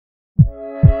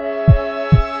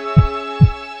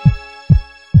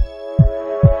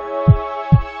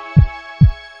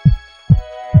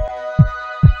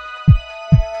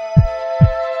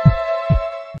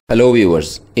Hello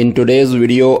viewers, in today's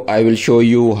video I will show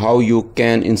you how you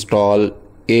can install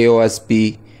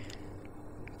AOSP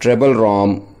Treble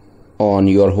ROM on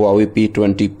your Huawei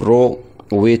P20 Pro,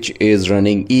 which is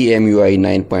running EMUI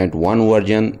 9.1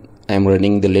 version. I am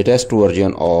running the latest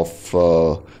version of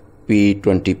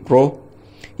P20 Pro,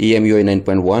 EMUI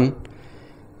 9.1.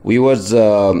 Viewers,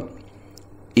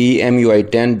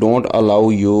 EMUI 10 don't allow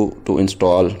you to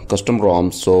install custom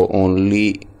ROMs, so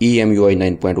only EMUI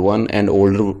 9.1 and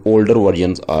older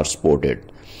versions are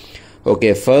supported.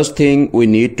 Okay, first thing we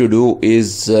need to do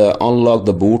is unlock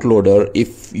the bootloader.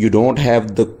 If you don't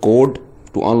have the code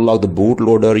to unlock the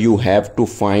bootloader, you have to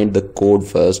find the code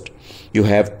first. You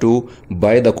have to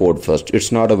buy the code first.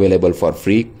 It's not available for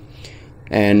free.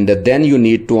 And then you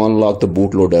need to unlock the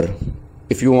bootloader.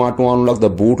 If you want to unlock the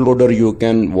bootloader, you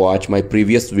can watch my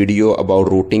previous video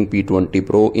about rooting P20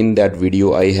 Pro. In that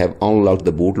video, I have unlocked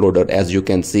the bootloader. As you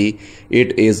can see,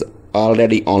 it is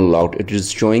already unlocked. It is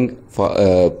showing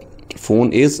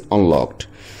phone is unlocked.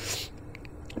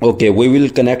 Okay, we will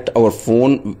connect our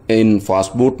phone in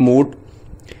fast boot mode,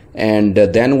 and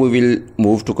then we will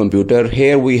move to computer.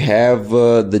 Here we have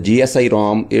the GSI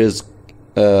ROM is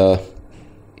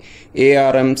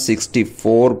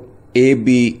ARM64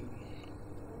 AB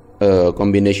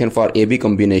combination for AB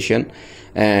combination,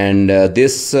 and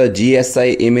this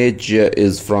GSI image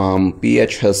is from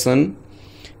PH Hassan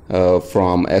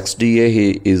from XDA.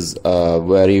 He is a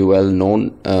very well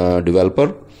known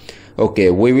developer.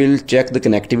 Okay, we will check the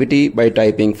connectivity by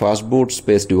typing fastboot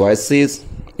space devices,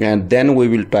 and then we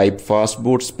will type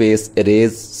fastboot space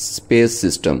erase space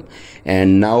system,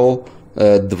 and now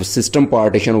the system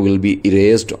partition will be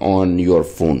erased on your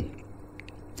phone.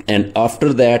 And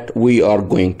after that, we are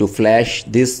going to flash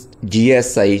this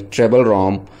GSI Treble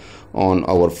ROM on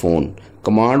our phone.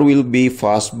 Command will be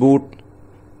fastboot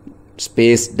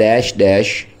space dash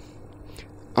dash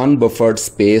unbuffered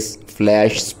space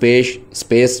flash space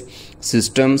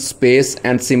system space,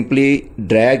 and simply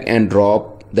drag and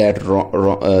drop that ROM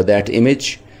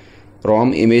image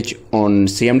on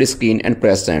CMD screen and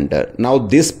press enter. Now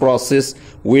this process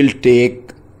will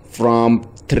take from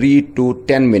 3 to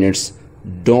 10 minutes.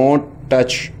 Don't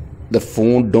touch the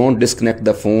phone, don't disconnect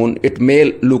the phone. It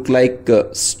may look like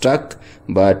stuck,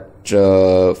 but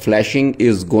flashing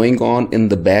is going on in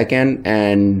the back end,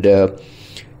 and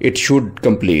it should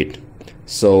complete.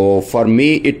 So for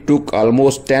me it took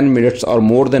almost 10 minutes or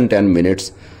more than 10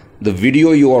 minutes. The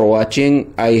video you are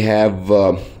watching, I have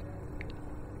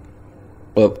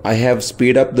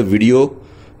speed up the video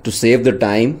to save the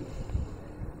time,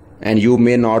 and you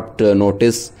may not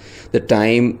notice the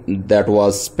time that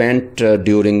was spent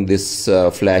during this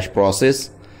flash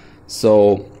process.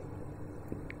 So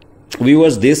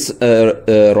viewers, this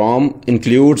ROM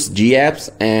includes GApps,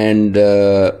 and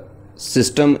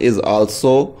system is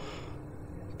also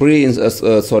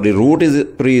root is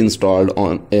pre-installed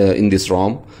on in this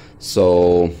ROM.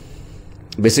 So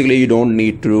basically you don't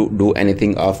need to do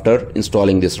anything after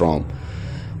installing this ROM.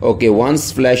 Okay,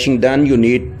 once flashing done, you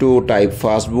need to type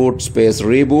fastboot space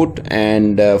reboot,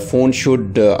 and phone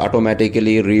should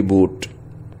automatically reboot.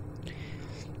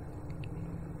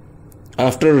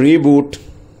 After reboot,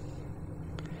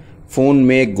 phone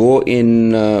may go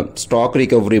in stock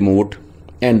recovery mode,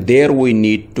 and there we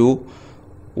need to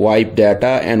wipe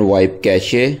data and wipe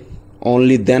cache.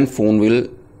 Only then phone will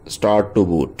start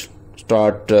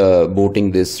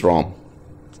booting this ROM.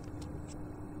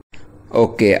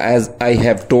 Okay, as I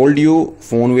have told you,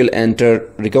 phone will enter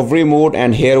recovery mode,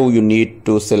 and here you need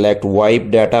to select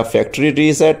wipe data factory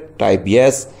reset, type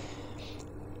yes.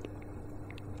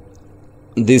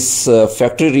 This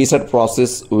factory reset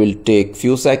process will take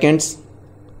few seconds,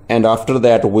 and after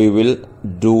that we will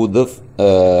do the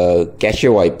cache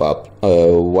wipe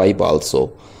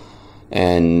also.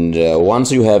 And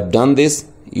once you have done this,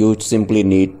 you simply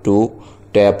need to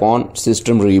tap on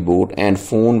system reboot, and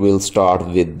phone will start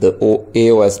with the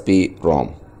AOSP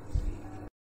ROM.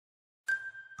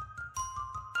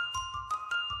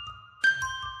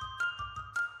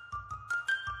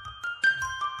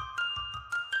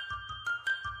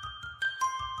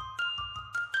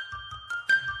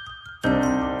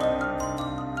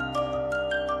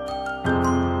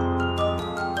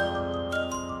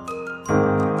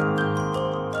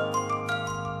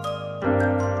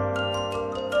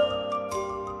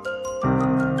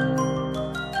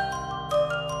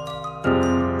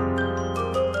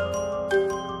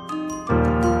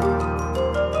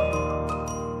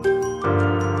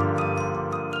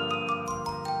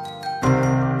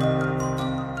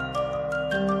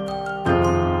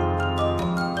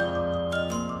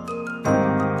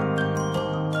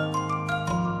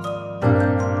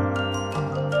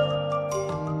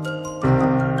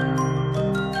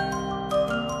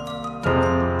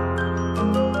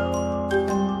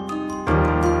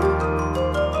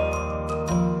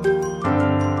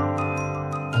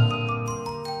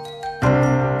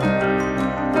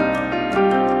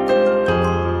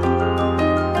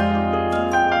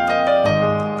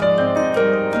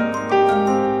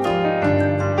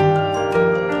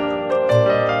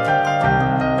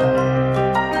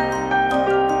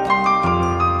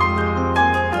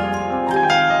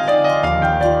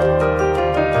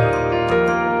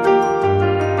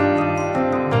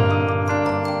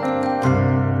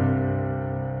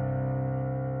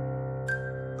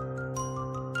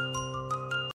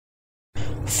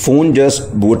 phone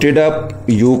just booted up,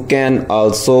 you can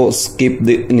also skip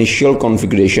the initial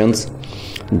configurations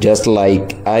just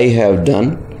like I have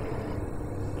done.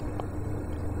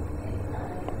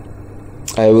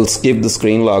 I will skip the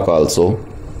screen lock also.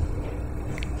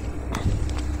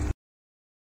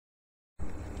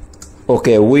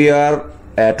 Okay, we are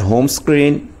at home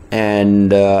screen,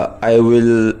 and I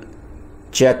will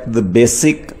check the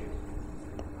basic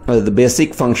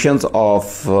functions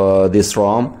of this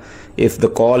ROM. If the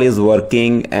call is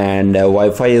working and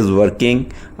Wi-Fi is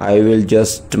working, I will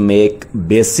just make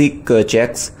basic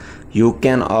checks. You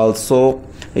can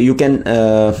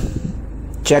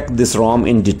check this ROM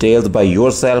in details by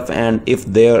yourself, and if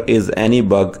there is any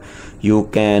bug, you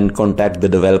can contact the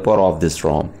developer of this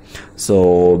ROM.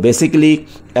 So basically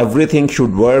everything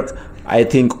should work. I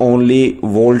think only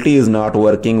VoLTE is not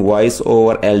working. Voice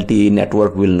over LTE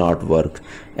network will not work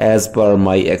as per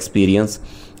my experience.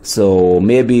 So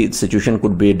maybe the situation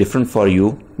could be different for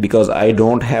you, because I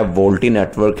don't have VoLTE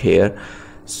network here.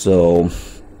 So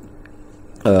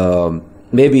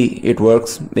maybe it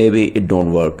works, maybe it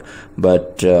don't work,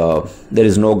 but there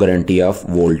is no guarantee of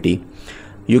VoLTE.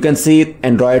 You can see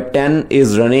Android 10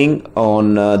 is running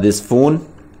on this phone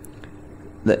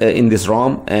in this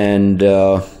ROM, and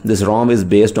this ROM is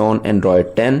based on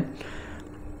Android 10.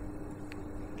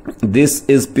 This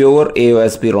is pure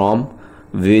AOSP ROM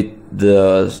with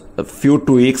the few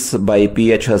tweaks by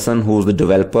PH Hassan, who's the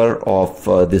developer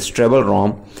of this Treble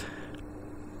ROM.